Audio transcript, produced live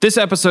This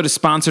episode is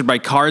sponsored by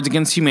Cards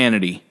Against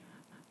Humanity.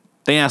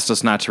 They asked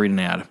us not to read an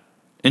ad.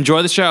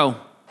 Enjoy the show.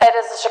 It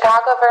is the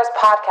Chicagoverse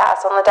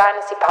podcast on the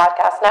Dynasty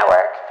Podcast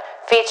Network,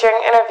 featuring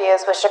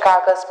interviews with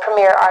Chicago's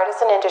premier artists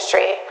in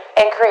industry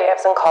and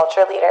creatives and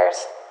culture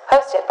leaders.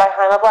 Hosted by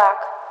Jaime Black.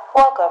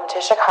 Welcome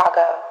to Chicago.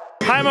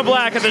 Jaime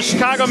Black at the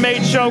Chicago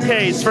Made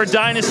Showcase for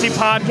Dynasty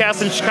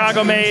Podcast and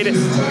Chicago Made,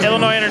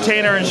 Illinois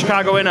Entertainer, and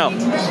Chicago Inno.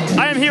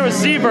 I am here with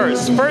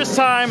ZVerse. First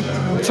time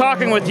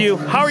talking with you.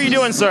 How are you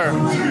doing, sir?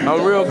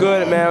 I'm real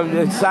good, man. I'm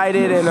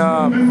excited and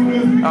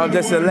I'm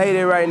just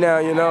elated right now,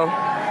 you know?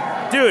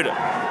 Dude,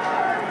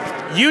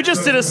 you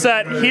just did a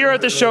set here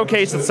at the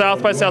showcase at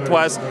South by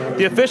Southwest,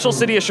 the official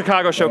City of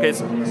Chicago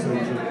showcase.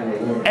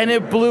 And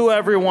it blew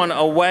everyone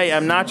away.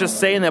 I'm not just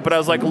saying that, but I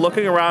was like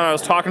looking around, I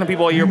was talking to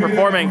people while you were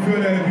performing,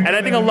 and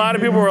I think a lot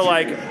of people were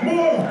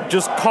like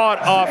just caught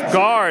off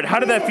guard. How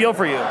did that feel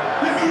for you?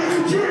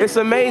 It's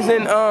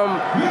amazing, in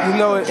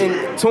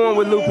touring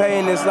with Lupe,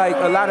 and it's like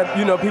a lot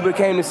of, people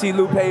came to see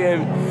Lupe,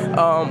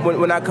 and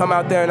when I come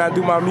out there and I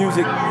do my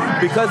music,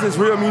 because it's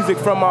real music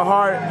from my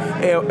heart,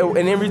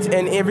 and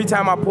every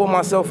time I pull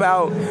myself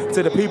out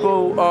to the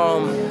people,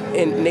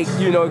 and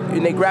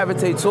they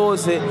gravitate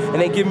towards it,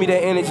 and they give me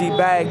that energy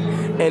back,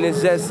 and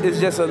it's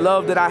just a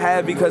love that I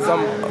have because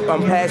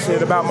I'm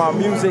passionate about my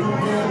music,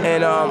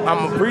 and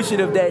I'm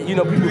appreciative that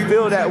people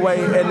feel that way,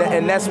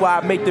 and that's why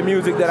I make the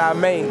music that I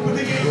make,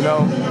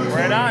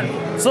 Right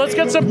on. So let's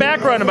get some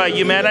background about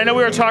you, man. I know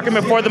we were talking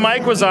before the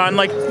mic was on.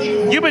 Like,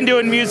 you've been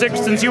doing music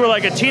since you were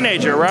like a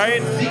teenager,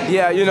 right?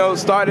 Yeah,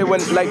 started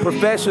when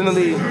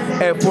professionally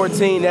at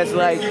 14. That's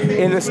like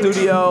in the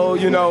studio,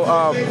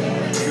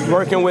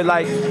 working with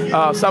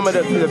some of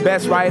the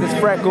best writers,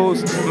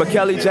 Freckles,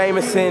 McKelly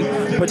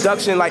Jameson,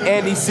 production like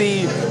Andy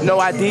C. No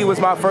ID was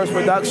my first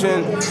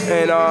production,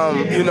 and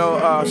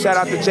shout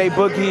out to Jay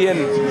Boogie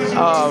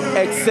and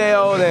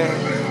Excel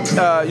and.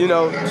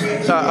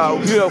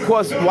 Of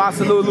course,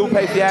 Wasalu,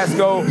 Lupe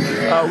Fiasco.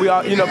 We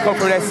all, come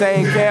from that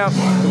same camp.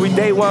 We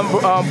day one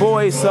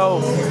boys, so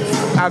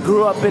I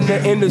grew up in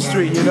the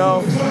industry,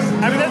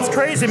 I mean, that's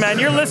crazy, man.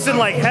 You're listing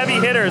like heavy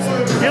hitters.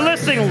 You're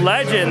listing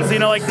legends,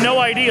 like No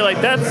ID. Like,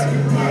 that's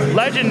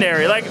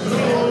legendary. Like,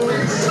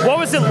 what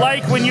was it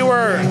like when you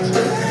were,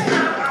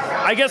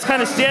 I guess,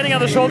 kind of standing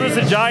on the shoulders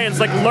of giants,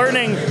 like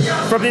learning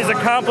from these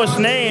accomplished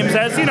names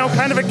as,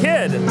 kind of a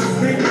kid?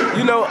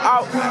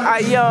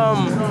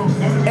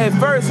 At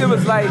first it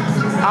was like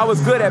I was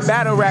good at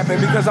battle rapping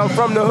because I'm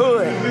from the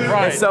hood.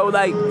 Right. And so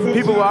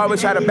people would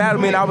always try to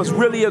battle me, and I was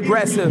really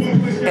aggressive.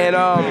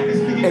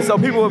 And so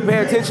people would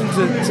pay attention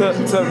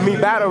to me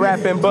battle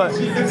rapping, but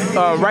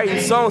writing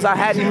songs I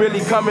hadn't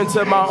really come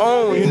into my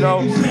own,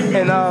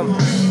 and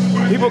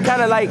people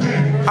kind of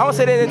I won't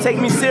say they didn't take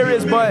me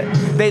serious, but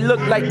they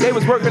looked like they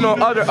was working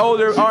on other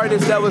older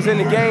artists that was in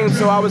the game,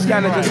 so I was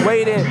kind of just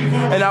waiting,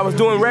 and I was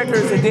doing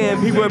records, and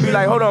then people would be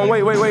like, hold on,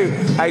 wait,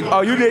 like,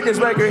 oh, you did this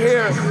record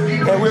here,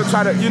 and we'll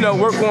try to,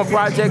 work on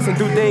projects and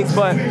do things,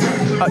 but,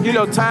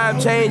 time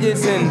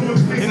changes, and,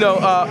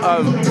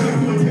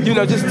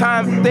 just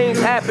things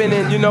happen,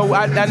 and,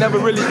 I never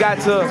really got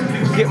to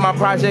get my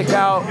project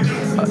out,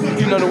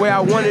 the way I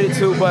wanted it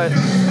to, but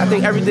I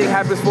think everything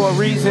happens for a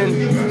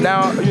reason.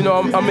 Now,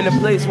 I'm in a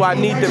place where I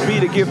need to be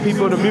to give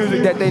people the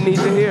music that they need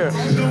to hear.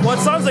 Well, it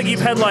sounds like you've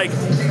had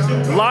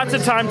lots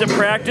of time to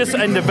practice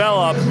and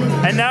develop,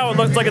 and now it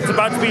looks like it's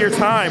about to be your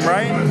time,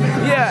 right?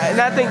 Yeah, and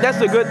I think that's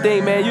the good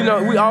thing, man.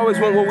 We always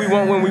want what we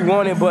want when we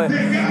want it, but,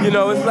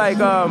 it's like,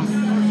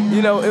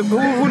 who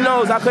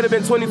knows? I could have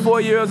been 24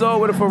 years old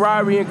with a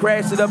Ferrari and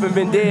crashed it up and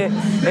been dead.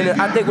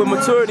 And I think with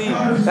maturity,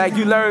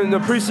 you learn to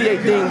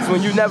appreciate things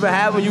when you never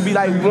have them. You be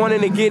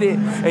wanting to get it,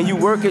 and you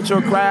work at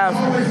your craft.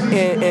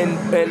 And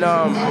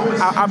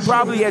I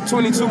probably at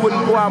 22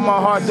 wouldn't pour out my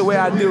heart the way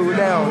I do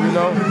now,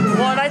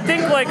 Well, and I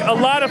think a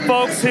lot of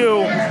folks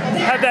who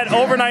have that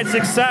overnight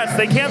success,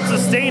 they can't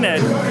sustain it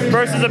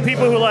versus the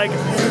people who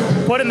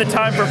put in the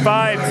time for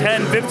 5,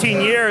 10,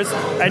 15 years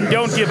and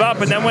don't give up.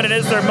 And then when it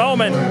is their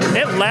moment,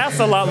 it lasts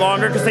a lot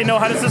longer because they know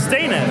how to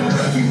sustain it.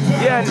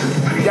 Yeah,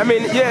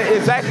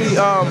 exactly.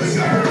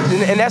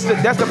 And that's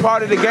the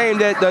part of the game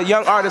that the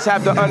young artists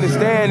have to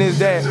understand is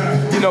that,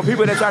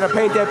 people that try to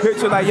paint that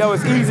picture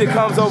it's easy, it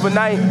comes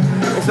overnight.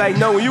 It's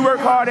no, when you work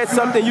hard at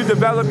something, you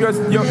develop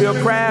your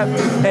craft,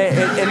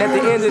 and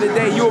at the end of the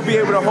day, you'll be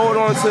able to hold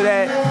on to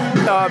that,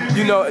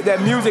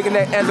 that music and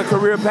that as a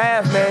career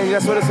path, man.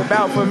 That's what it's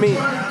about for me.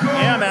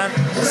 Yeah, man.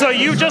 So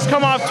you've just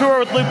come off tour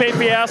with Lupe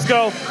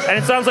Fiasco, and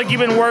it sounds like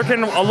you've been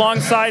working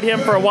alongside him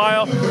for a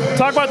while.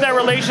 Talk about that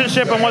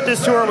relationship and what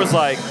this tour was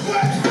like.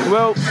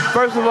 Well,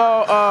 first of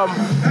all,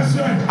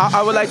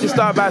 I would like to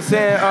start by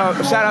saying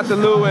shout out to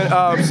Lou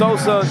and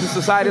Sosa, the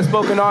Society of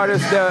Spoken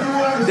Artists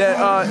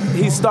that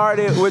he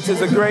started, which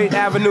is a great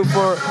avenue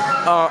for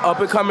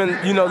up-and-coming,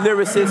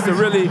 lyricists to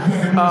really,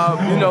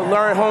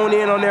 learn, hone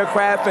in on their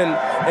craft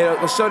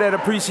and show that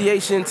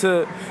appreciation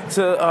to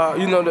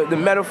the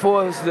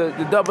metaphors, the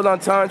double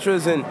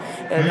entendres, and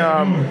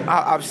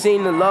I've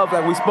seen the love.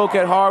 We spoke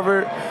at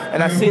Harvard,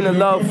 and I've seen the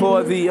love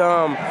for the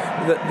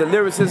the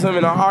lyricism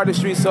and the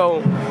artistry.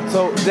 So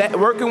that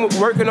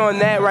working on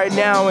that right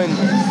now and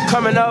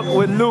coming up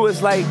with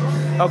Lewis, like,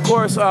 of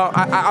course,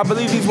 I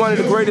believe he's one of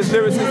the greatest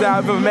lyricists that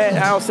I've ever met.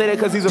 I don't say that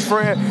because he's a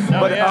friend,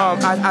 but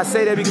I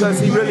say that because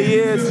he really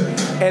is.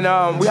 And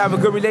we have a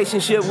good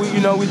relationship. We're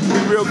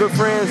real good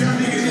friends.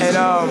 And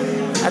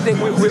I think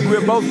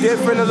we're both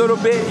different a little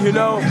bit,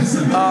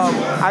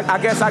 I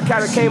guess I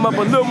kind of came up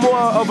a little more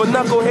of a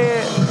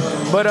knucklehead.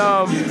 But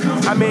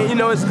I mean,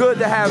 it's good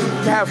to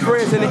have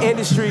friends in the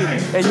industry,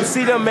 and you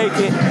see them make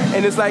it,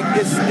 and it's like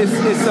it's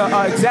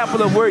an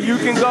example of where you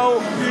can go,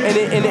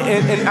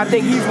 and I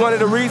think he's one of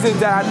the reasons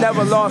that I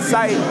never lost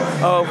sight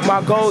of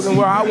my goals and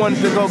where I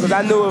wanted to go, because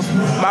I knew if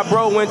my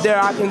bro went there,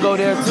 I can go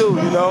there too.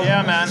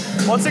 Yeah, man.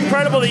 Well, it's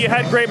incredible that you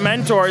had great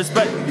mentors,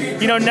 but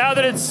now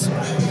that it's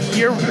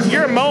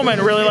your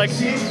moment, really, like,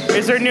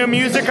 is there new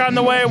music on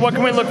the way? What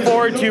can we look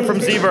forward to from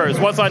ZVerse?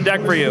 What's on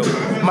deck for you?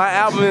 My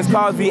album is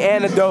called The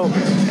Antidote,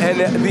 and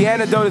The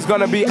Antidote is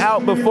going to be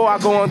out before I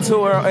go on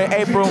tour in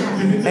April,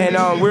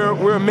 and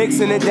we're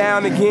mixing it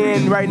down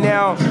again right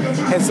now,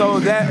 and so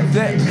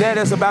that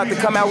is about to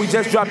come out. We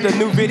just dropped a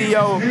new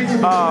video,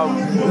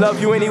 Love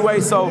You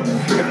Anyway, so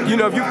if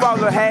you follow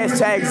the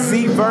hashtag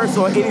ZVerse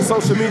on any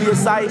social media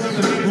site,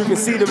 you can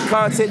see the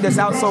content that's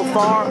out so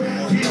far,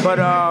 but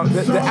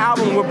the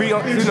album will be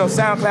on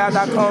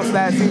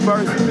SoundCloud.com/ZVerse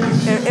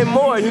and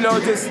more,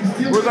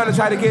 we're going to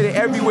try to get it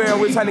everywhere.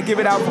 We're trying to give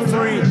it out for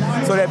free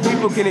so that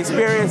people can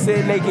experience it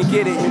and they can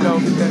get it, get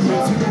that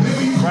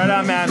music. Right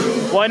on, man.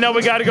 Well, I know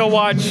we got to go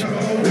watch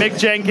Mick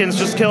Jenkins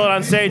just kill it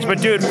on stage,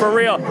 but dude, for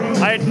real,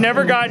 I had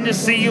never gotten to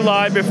see you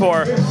live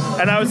before,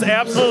 and I was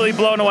absolutely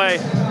blown away.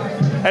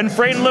 And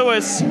Frayne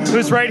Lewis,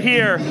 who's right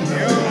here,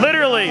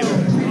 literally,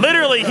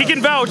 he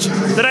can vouch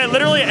that I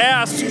literally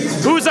asked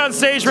who's on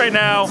stage right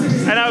now,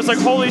 and I was like,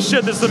 holy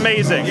shit, this is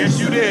amazing. Yes,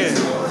 you did.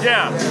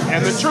 Yeah.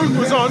 And the truth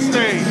was on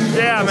stage.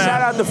 Yeah, man.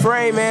 Shout out to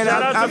Frayne, man.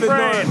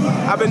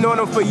 I've been knowing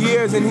him for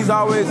years, and he's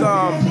always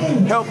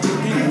helped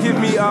give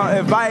me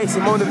advice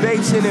and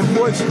motivation and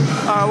push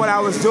what I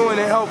was doing,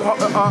 and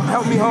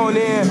help me hone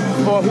in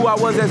on who I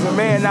was as a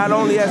man, not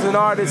only as an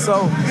artist.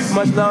 So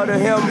much love to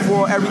him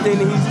for everything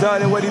that he's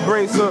done and what he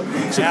brings to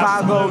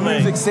Chicago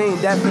music scene,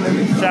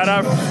 definitely. Shout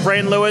out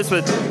Frayne Lewis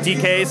with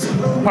DK's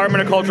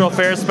Department of Cultural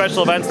Affairs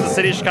Special Events in the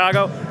City of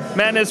Chicago.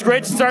 Man, it's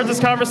great to start this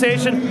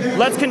conversation.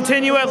 Let's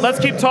continue it. Let's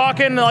keep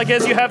talking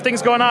as you have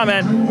things going on,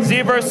 man.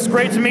 ZVerse, it's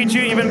great to meet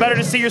you. Even better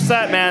to see your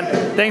set, man.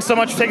 Thanks so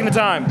much for taking the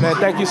time. Man,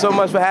 thank you so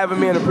much for having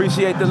me, and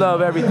appreciate the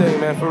love, everything,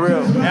 man, for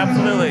real.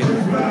 Absolutely.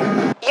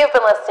 You've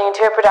been listening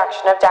to a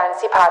production of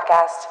Dynasty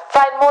Podcast.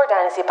 Find more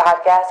Dynasty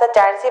Podcasts at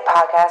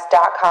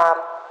dynastypodcast.com.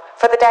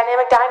 For the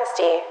Dynamic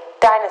Dynasty,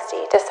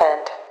 Dynasty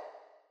Descend.